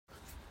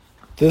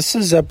This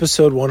is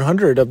episode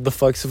 100 of the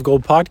Flecks of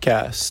Gold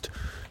podcast.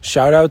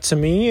 Shout out to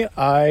me.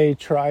 I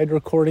tried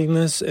recording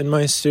this in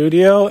my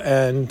studio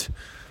and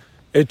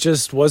it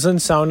just wasn't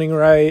sounding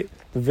right.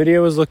 The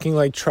video was looking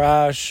like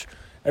trash.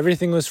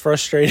 Everything was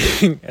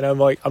frustrating. And I'm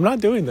like, I'm not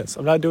doing this.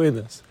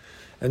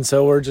 And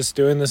so we're just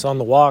doing this on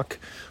the walk.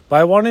 But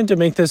I wanted to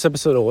make this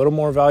episode a little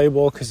more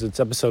valuable because it's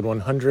episode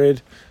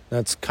 100.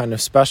 That's kind of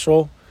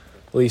special,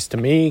 at least to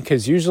me.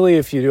 Because usually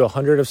if you do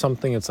 100 of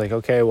something, it's like,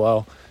 okay,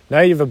 well, now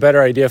you have a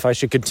better idea if I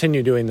should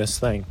continue doing this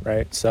thing,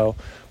 right? So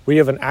we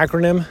have an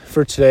acronym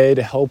for today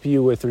to help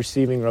you with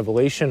receiving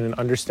revelation and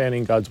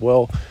understanding God's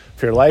will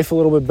for your life a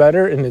little bit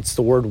better. And it's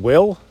the word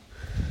will.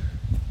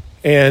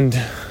 And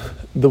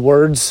the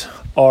words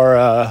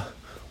are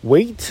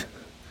wait,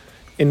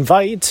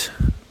 invite,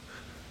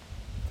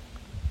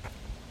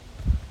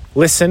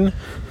 listen,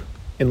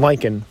 and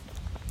liken.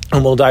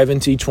 And we'll dive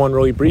into each one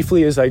really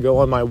briefly as I go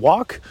on my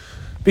walk,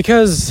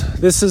 because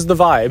this is the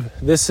vibe.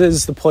 This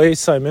is the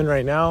place I'm in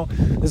right now.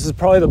 This is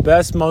probably the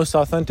best, most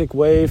authentic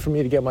way for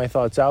me to get my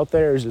thoughts out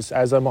there, is just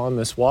as I'm on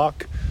this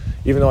walk.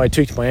 Even though I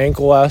tweaked my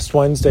ankle last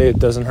Wednesday, it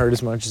doesn't hurt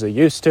as much as it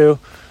used to,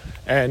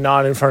 and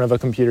not in front of a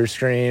computer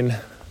screen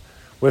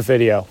with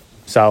video.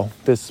 So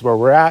this is where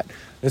we're at.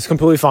 It's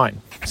completely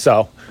fine.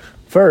 So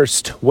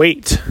first,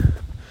 wait.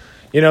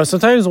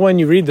 Sometimes when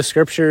you read the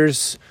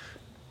scriptures,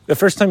 the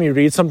first time you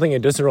read something,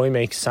 it doesn't really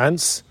make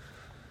sense.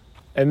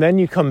 And then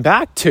you come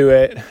back to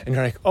it and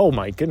you're like, oh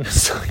my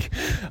goodness,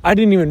 I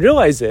didn't even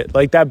realize it.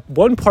 That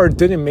one part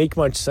didn't make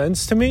much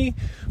sense to me,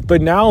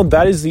 but now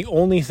that is the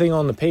only thing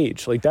on the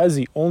page. That is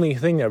the only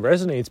thing that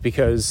resonates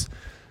because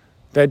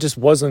that just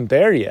wasn't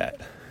there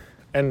yet.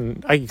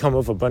 And I could come up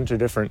with a bunch of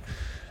different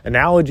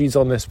analogies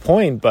on this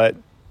point, but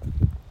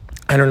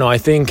I don't know. I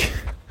think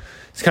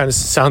it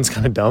sounds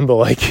kind of dumb,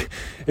 but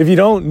if you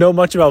don't know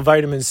much about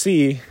vitamin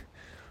C,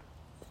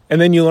 and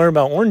then you learn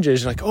about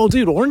oranges, you're like, oh,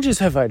 dude, oranges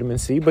have vitamin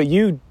C. But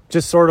you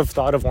just sort of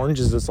thought of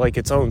oranges as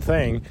its own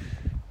thing,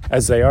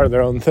 as they are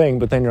their own thing.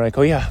 But then you're like,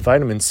 oh, yeah,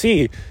 vitamin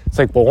C. It's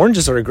well,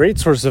 oranges are a great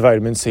source of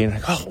vitamin C.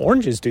 And oh,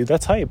 oranges, dude,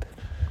 that's hype.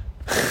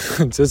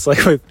 Just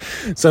with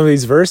some of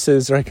these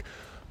verses,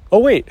 oh,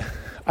 wait,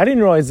 I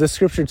didn't realize this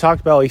scripture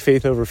talked about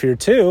faith over fear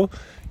too.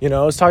 I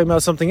was talking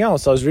about something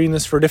else. I was reading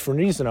this for a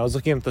different reason. I was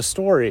looking at the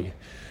story.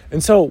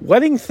 And so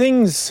letting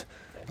things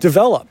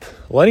develop,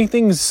 letting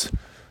things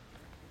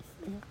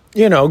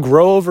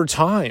grow over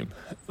time,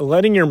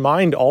 letting your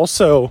mind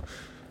also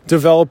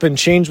develop and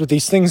change with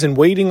these things, and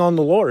waiting on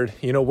the Lord,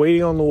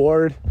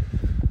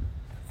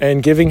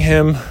 and giving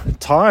him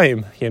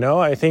time.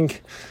 I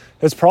think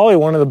that's probably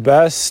one of the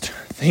best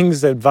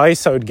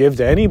advice I would give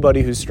to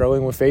anybody who's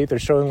struggling with faith or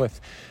struggling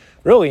with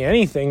really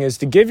anything, is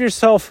to give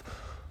yourself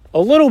a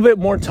little bit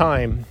more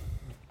time,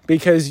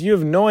 because you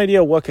have no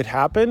idea what could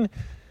happen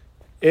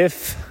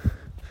if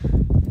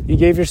you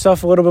gave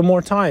yourself a little bit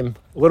more time,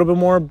 a little bit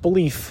more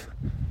belief.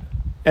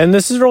 And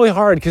this is really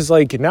hard because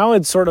now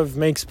it sort of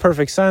makes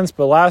perfect sense.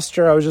 But last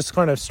year I was just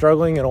kind of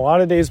struggling, and a lot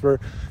of days were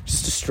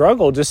just a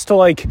struggle, just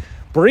to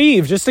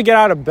breathe, just to get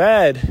out of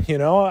bed.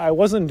 I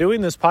wasn't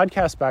doing this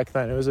podcast back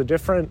then. It was a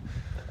different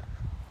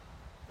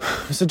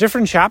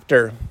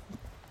chapter,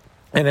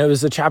 and it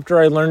was a chapter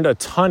I learned a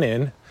ton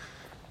in,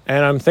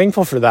 and I'm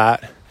thankful for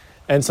that.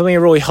 And something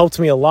that really helped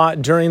me a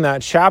lot during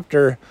that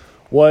chapter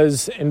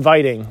was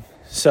inviting.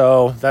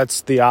 So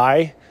that's the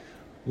I.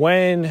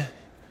 When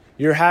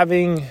you're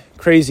having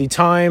crazy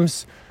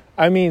times,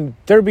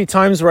 there'd be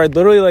times where I'd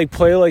literally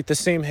play the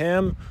same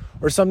hymn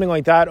or something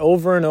like that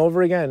over and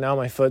over again. Now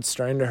my foot's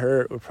starting to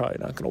hurt. We're probably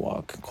not going to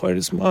walk quite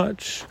as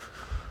much.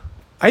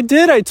 I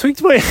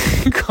tweaked my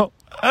ankle.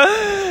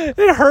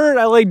 It hurt.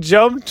 I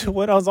jumped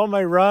when I was on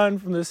my run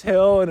from this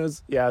hill, and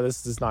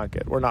this is not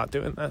good. We're not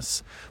doing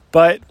this,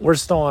 but we're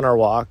still on our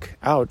walk.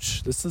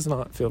 Ouch. This does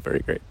not feel very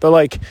great.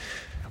 But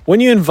when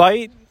you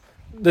invite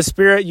the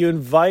Spirit, you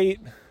invite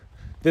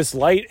this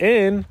light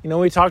in.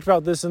 We talked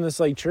about this in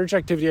this church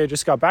activity I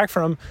just got back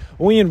from.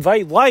 When we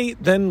invite light,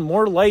 then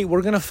more light,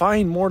 we're going to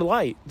find more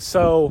light.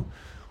 So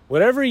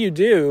whatever you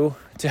do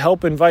to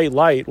help invite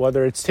light,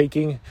 whether it's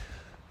taking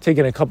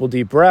a couple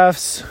deep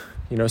breaths,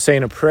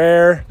 saying a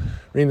prayer,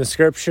 reading the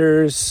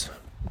scriptures,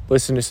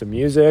 listening to some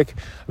music,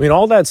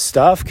 all that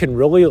stuff can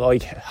really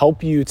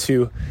help you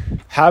to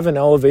have an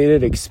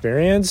elevated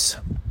experience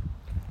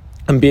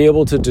and be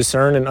able to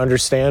discern and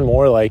understand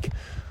more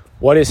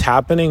what is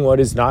happening, what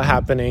is not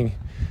happening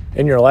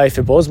in your life.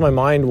 It blows my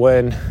mind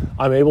when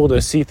I'm able to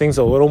see things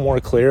a little more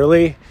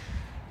clearly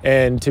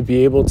and to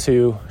be able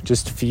to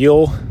just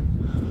feel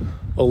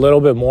a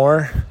little bit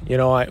more.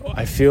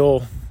 I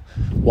feel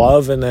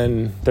love, and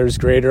then there's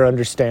greater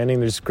understanding,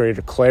 there's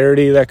greater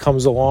clarity that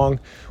comes along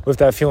with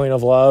that feeling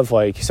of love.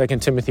 2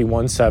 Timothy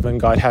 1:7,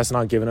 God has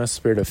not given us a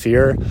spirit of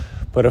fear,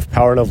 but of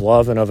power and of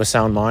love and of a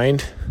sound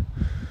mind.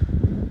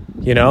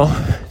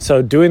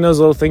 So doing those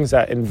little things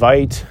that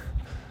invite,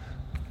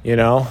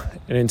 and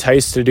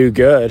entice to do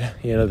good,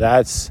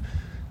 that's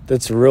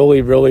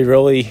really, really,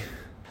 really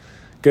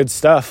good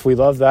stuff. We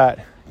love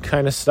that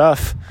kind of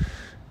stuff.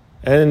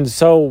 And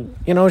so,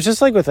 it's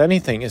just like with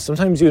anything, is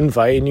sometimes you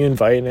invite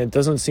and it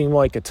doesn't seem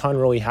like a ton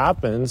really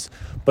happens.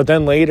 But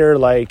then later,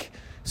 like,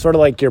 sort of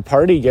like your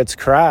party gets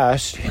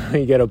crashed,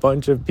 you get a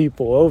bunch of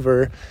people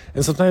over.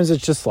 And sometimes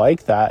it's just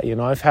like that.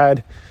 I've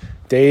had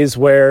days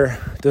where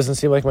it doesn't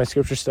seem like my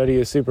scripture study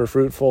is super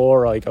fruitful,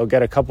 or like I'll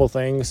get a couple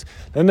things.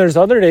 Then there's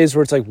other days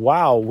where it's like,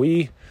 wow,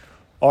 we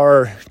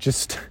are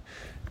just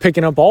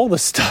picking up all the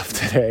stuff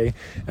today.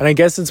 And I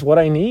guess it's what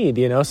I need.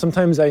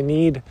 Sometimes I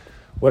need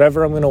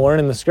whatever I'm going to learn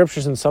in the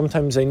scriptures, and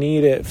sometimes I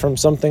need it from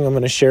something I'm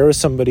going to share with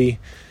somebody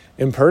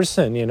in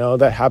person.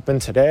 That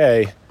happened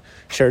today.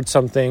 I shared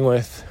something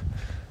with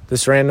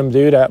this random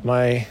dude at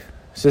my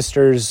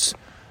sister's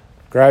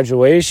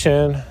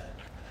graduation,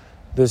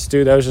 this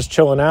dude that was just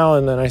chilling out,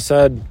 and then I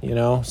said,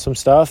 some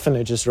stuff, and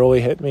it just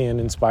really hit me and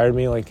inspired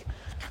me, like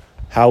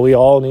how we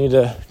all need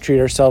to treat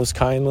ourselves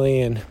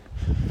kindly, and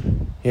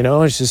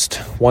it's just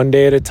one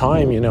day at a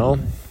time.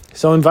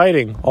 So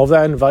inviting, all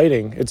that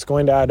inviting, it's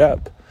going to add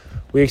up.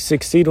 We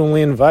succeed when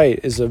we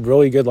invite is a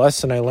really good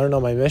lesson I learned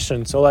on my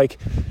mission. So like,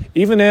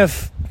 even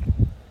if,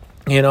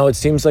 it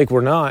seems like we're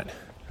not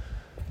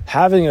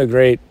having a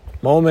great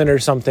moment or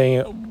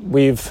something,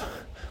 we've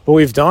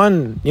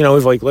done,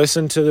 we've like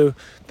listened to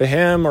the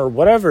hymn or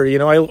whatever.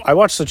 I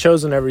watch The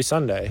Chosen every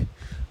Sunday.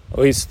 At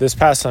least this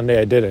past Sunday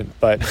I didn't,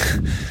 but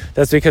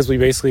that's because we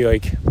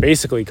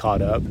basically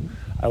caught up.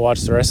 I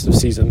watched the rest of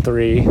season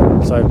 3,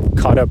 so I'm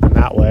caught up in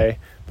that way.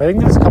 But I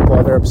think there's a couple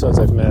other episodes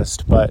I've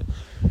missed. But,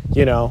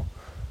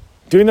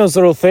 doing those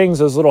little things,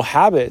 those little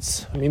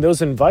habits,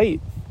 those invite,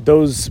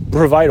 those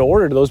provide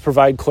order, those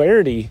provide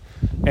clarity,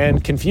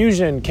 and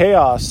confusion,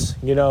 chaos,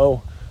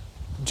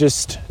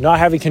 just not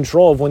having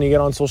control of when you get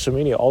on social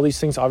media. All these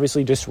things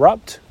obviously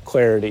disrupt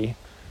clarity,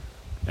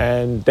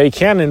 and they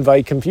can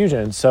invite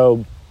confusion.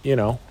 So,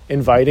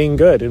 inviting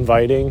good,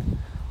 inviting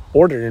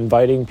order,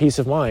 inviting peace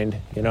of mind,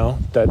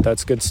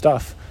 that's good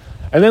stuff.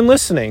 And then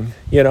listening,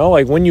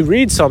 like when you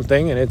read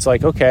something and it's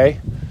like, okay,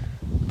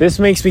 this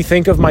makes me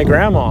think of my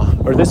grandma,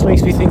 or this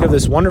makes me think of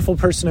this wonderful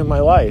person in my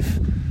life.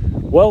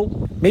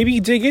 Well, maybe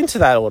dig into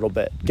that a little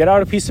bit. Get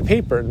out a piece of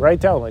paper and write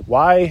down, like,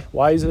 why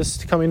is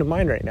this coming to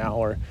mind right now?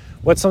 Or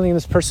what's something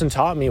this person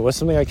taught me? What's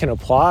something I can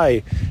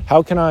apply?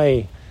 How can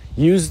I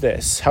use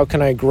this? How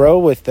can I grow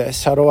with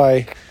this? How do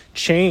I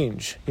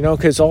change?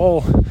 Because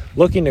all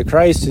looking to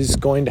Christ is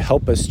going to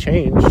help us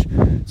change.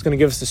 It's going to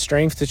give us the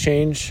strength to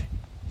change.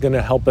 It's going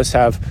to help us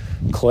have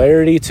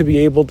clarity to be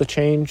able to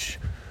change.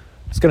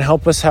 It's going to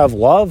help us have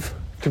love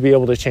to be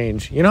able to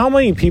change. How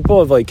many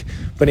people have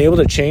been able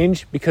to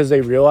change because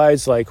they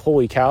realize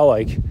holy cow,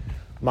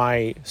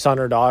 my son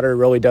or daughter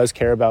really does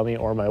care about me,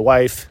 or my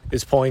wife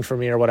is pulling for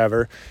me or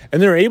whatever,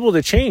 and they're able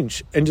to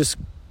change and just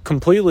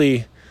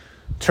completely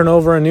turn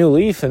over a new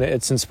leaf, and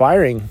it's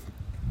inspiring.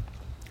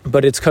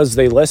 But it's because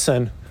they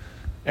listen,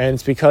 and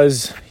it's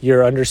because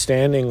you're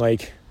understanding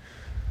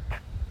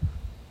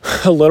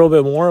a little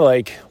bit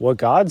more what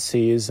God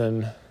sees.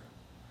 And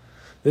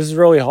this is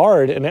really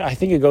hard, and I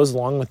think it goes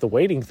along with the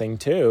waiting thing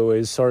too,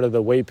 is sort of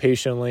the wait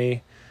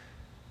patiently,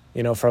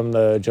 from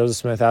the Joseph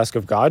Smith Ask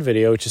of God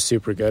video, which is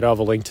super good. I'll have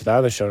a link to that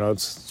in the show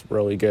notes. It's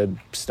really good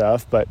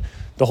stuff. But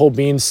the whole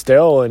being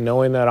still and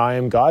knowing that I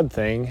am God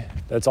thing,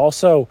 that's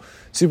also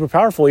super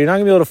powerful. You're not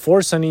going to be able to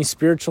force any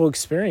spiritual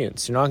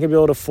experience. You're not going to be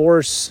able to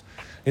force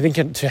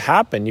anything to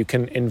happen. You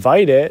can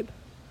invite it,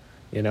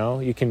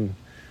 you can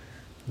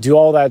do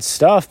all that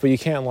stuff, but you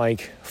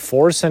can't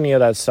force any of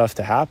that stuff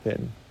to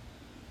happen.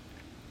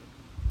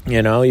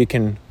 You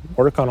can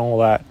work on all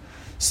that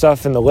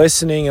stuff and the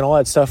listening and all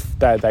that stuff.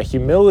 That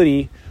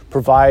humility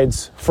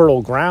provides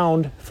fertile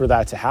ground for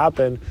that to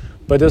happen,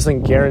 but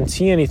doesn't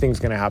guarantee anything's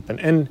going to happen.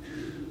 And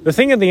the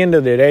thing at the end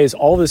of the day is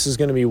all this is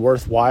going to be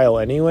worthwhile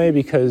anyway,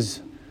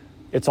 because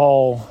it's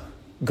all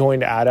going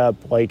to add up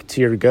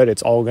to your good.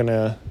 It's all going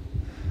to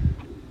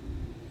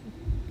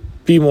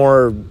be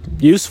more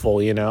useful,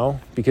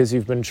 because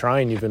you've been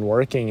trying, you've been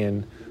working,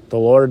 and the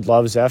Lord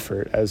loves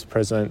effort, as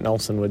President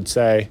Nelson would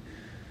say.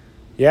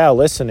 Yeah,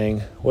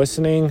 listening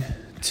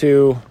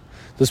to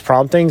those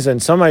promptings.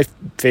 And some of my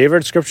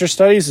favorite scripture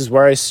studies is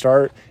where I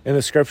start in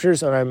the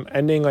scriptures and I'm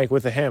ending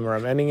with a hymn, or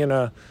I'm ending in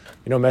a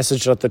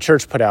message that the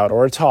church put out,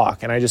 or a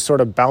talk, and I just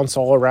sort of bounce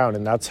all around.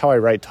 And that's how I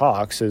write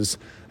talks, is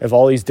I have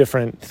all these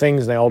different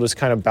things and they all just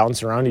kind of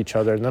bounce around each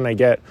other, and then I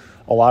get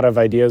a lot of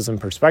ideas and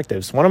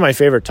perspectives. One of my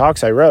favorite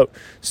talks I wrote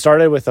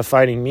started with the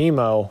Finding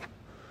Nemo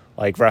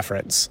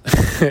reference.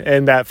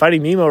 And that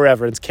Finding Nemo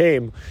reference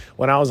came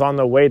when I was on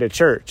the way to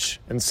church.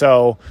 And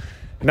so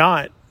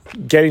not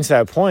getting to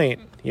that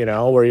point,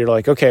 where you're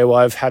okay, well,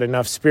 I've had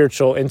enough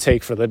spiritual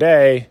intake for the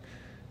day.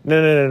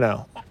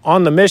 No.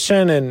 On the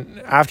mission and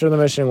after the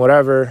mission,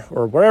 whatever,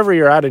 or wherever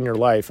you're at in your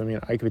life. I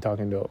could be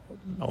talking to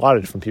a lot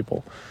of different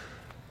people,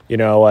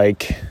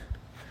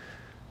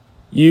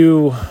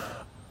 you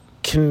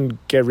can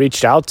get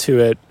reached out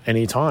to at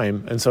any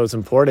time. And so it's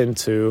important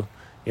to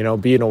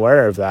being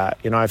aware of that.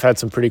 I've had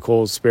some pretty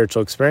cool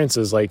spiritual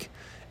experiences,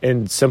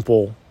 in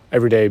simple,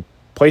 everyday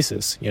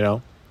places,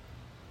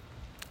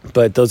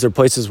 But those are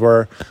places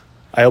where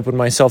I open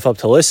myself up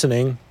to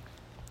listening,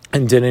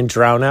 and didn't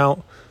drown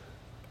out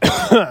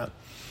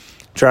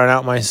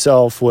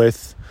myself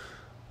with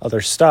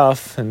other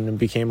stuff, and it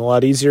became a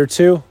lot easier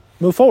to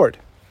move forward.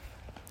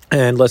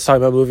 And let's talk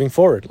about moving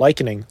forward,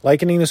 likening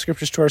the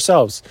scriptures to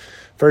ourselves.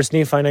 First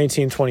Nephi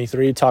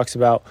 19:23 talks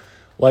about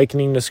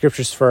likening the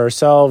scriptures for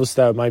ourselves.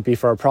 That might be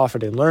for our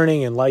profit in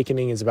learning, and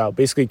likening is about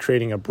basically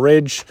creating a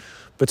bridge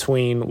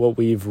between what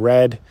we've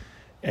read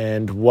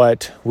and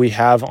what we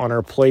have on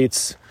our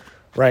plates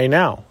right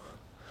now.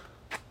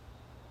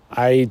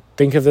 I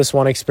think of this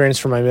one experience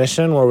from my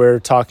mission where we were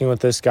talking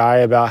with this guy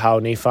about how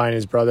Nephi and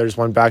his brothers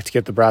went back to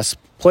get the brass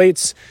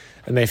plates,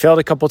 and they failed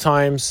a couple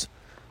times.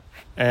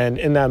 And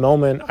in that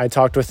moment, I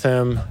talked with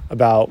him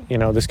about,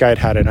 this guy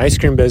had an ice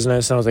cream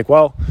business. And I was like,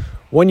 well,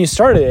 when you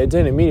started it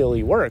didn't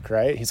immediately work,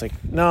 right? He's like,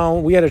 no,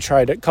 we had to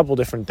try a couple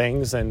different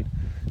things. And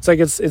it's like,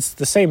 it's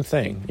the same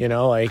thing,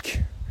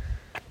 like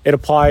it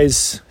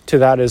applies to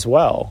that as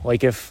well.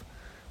 Like if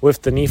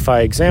with the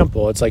Nephi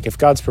example, it's like if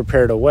God's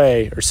prepared a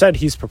way, or said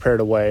he's prepared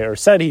a way, or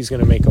said he's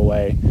going to make a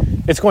way,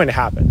 it's going to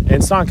happen. And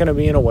it's not going to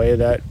be in a way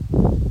that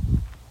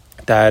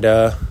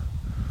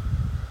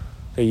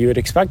you had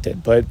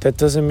expected, but that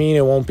doesn't mean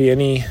it won't be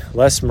any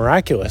less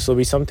miraculous. It'll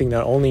be something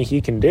that only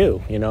he can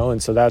do,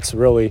 and so that's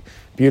really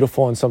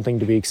beautiful and something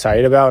to be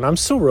excited about. And I'm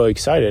still really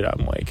excited.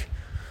 I'm like,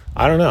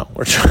 I don't know,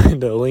 we're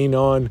trying to lean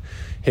on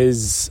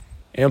his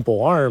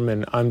ample arm,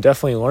 and I'm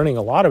definitely learning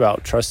a lot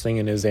about trusting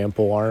in his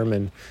ample arm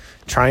and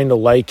trying to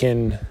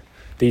liken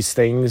these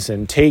things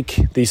and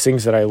take these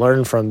things that I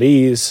learned from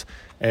these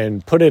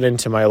and put it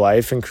into my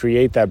life and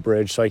create that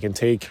bridge so I can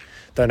take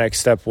the next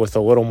step with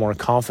a little more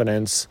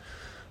confidence.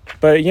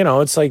 But,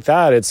 it's like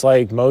that. It's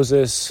like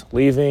Moses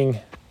leaving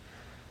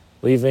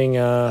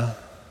Pharaoh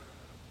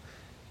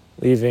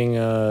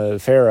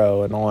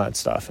and all that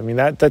stuff. I mean,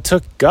 that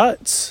took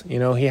guts.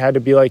 He had to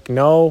be like,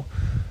 no,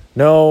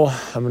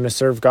 I'm going to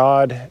serve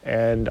God,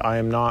 and I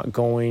am not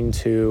going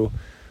to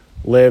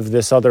live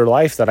this other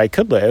life that I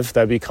could live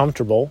that'd be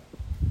comfortable,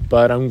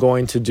 but I'm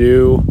going to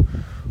do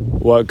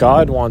what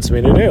God wants me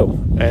to do.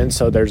 And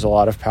so there's a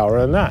lot of power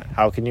in that.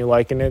 How can you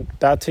liken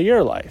that to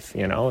your life?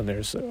 And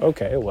there's,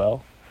 okay,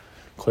 well,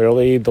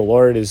 clearly the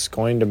Lord is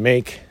going to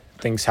make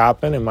things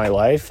happen in my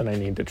life, and I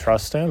need to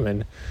trust him.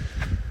 And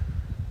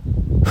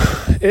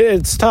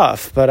it's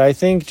tough, but I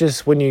think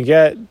just when you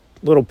get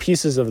little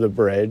pieces of the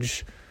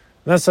bridge,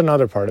 and that's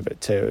another part of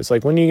it too. It's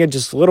like when you get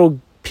just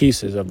little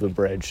pieces of the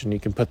bridge and you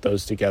can put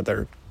those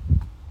together,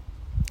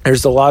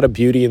 there's a lot of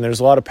beauty and there's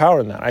a lot of power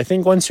in that. I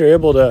think once you're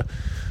able to,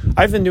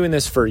 I've been doing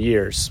this for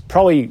years,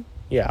 probably,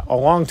 a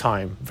long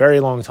time, very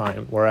long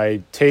time, where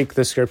I take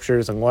the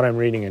scriptures and what I'm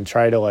reading and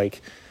try to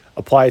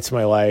apply it to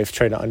my life,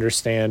 try to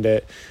understand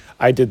it.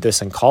 I did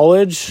this in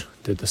college,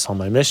 did this on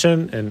my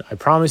mission, and I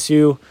promise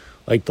you,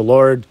 the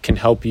Lord can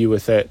help you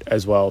with it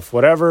as well. If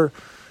whatever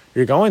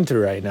you're going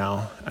through right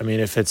now, I mean,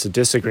 if it's a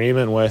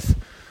disagreement with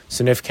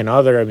significant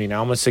other, I mean,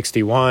 Alma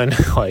 61,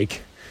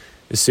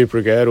 is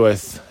super good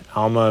with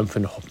Alma and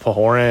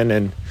Pahoran,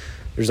 and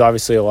there's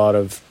obviously a lot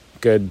of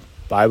good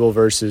Bible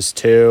verses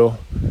too,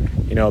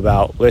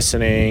 about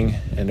listening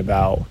and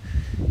about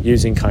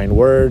using kind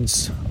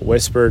words. A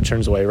whisper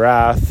turns away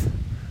wrath,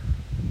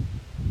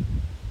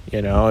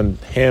 and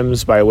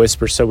hymns by a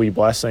whisper sow we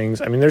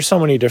blessings. I mean, there's so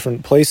many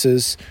different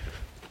places,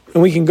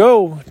 and we can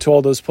go to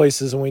all those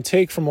places, and we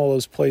take from all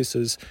those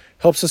places,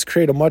 helps us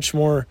create a much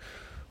more,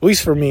 at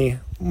least for me,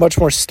 much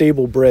more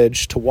stable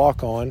bridge to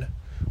walk on,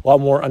 a lot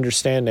more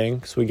understanding,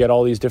 because we get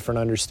all these different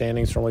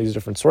understandings from all these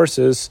different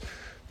sources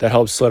that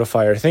helps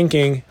solidify our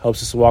thinking,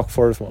 helps us walk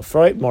forward with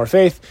more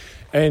faith.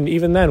 And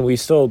even then, we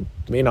still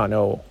may not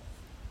know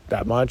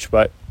that much,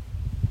 but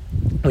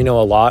we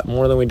know a lot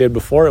more than we did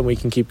before, and we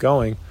can keep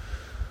going.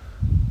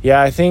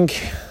 Yeah, I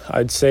think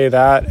I'd say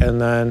that. And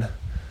then,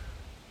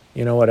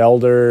 what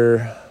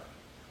Elder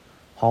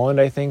Holland,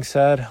 I think,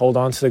 said, hold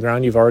on to the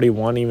ground you've already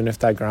won, even if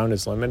that ground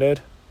is limited.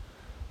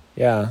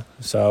 Yeah,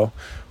 so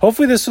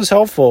hopefully this was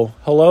helpful.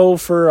 Hello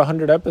for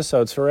 100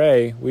 episodes.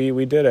 Hooray,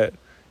 we did it.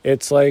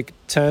 It's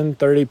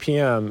 10:30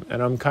 p.m.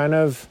 and I'm kind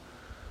of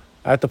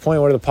at the point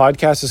where the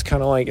podcast is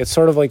kind of it's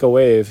sort of like a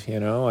wave,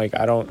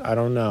 I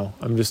don't know.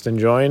 I'm just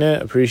enjoying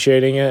it,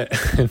 appreciating it.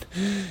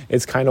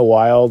 It's kind of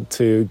wild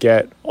to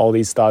get all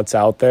these thoughts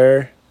out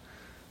there,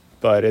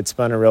 but it's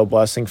been a real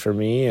blessing for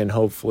me, and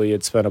hopefully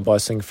it's been a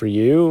blessing for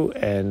you,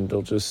 and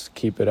they'll just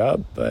keep it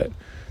up. But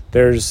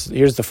here's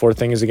the fourth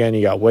thing is, again,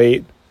 you got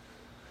wait.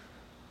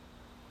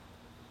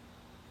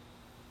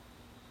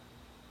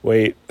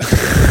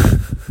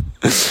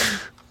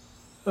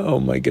 Oh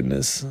my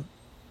goodness.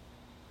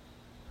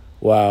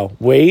 Wow.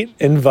 Wait,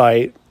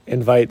 invite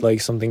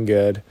something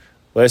good.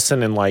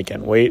 Listen and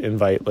liken. Wait,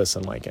 invite,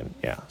 listen, liken.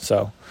 Yeah.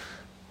 So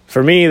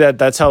for me,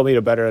 that's helped me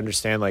to better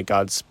understand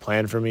God's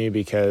plan for me,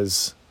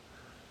 because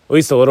at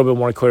least a little bit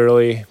more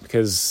clearly,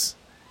 because,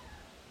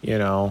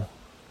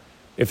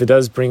 if it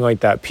does bring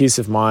that peace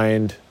of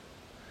mind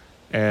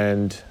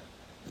and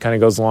kind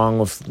of goes along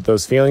with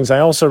those feelings, I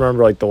also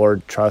remember the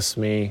Lord trusts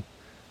me,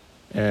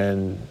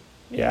 and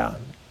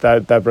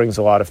that brings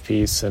a lot of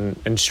peace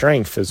and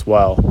strength as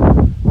well.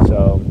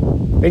 So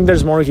think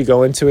there's more we could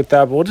go into with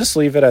that, but we'll just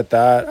leave it at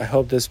that. I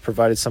hope this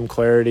provided some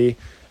clarity.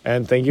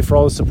 And thank you for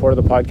all the support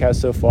of the podcast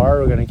so far.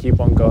 We're going to keep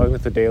on going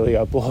with the daily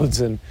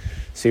uploads and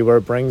see where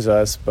it brings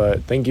us.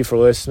 But thank you for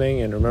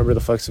listening. And remember,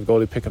 the flex of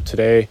gold you pick up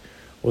today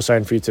will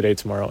shine for you today,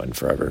 tomorrow, and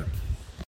forever.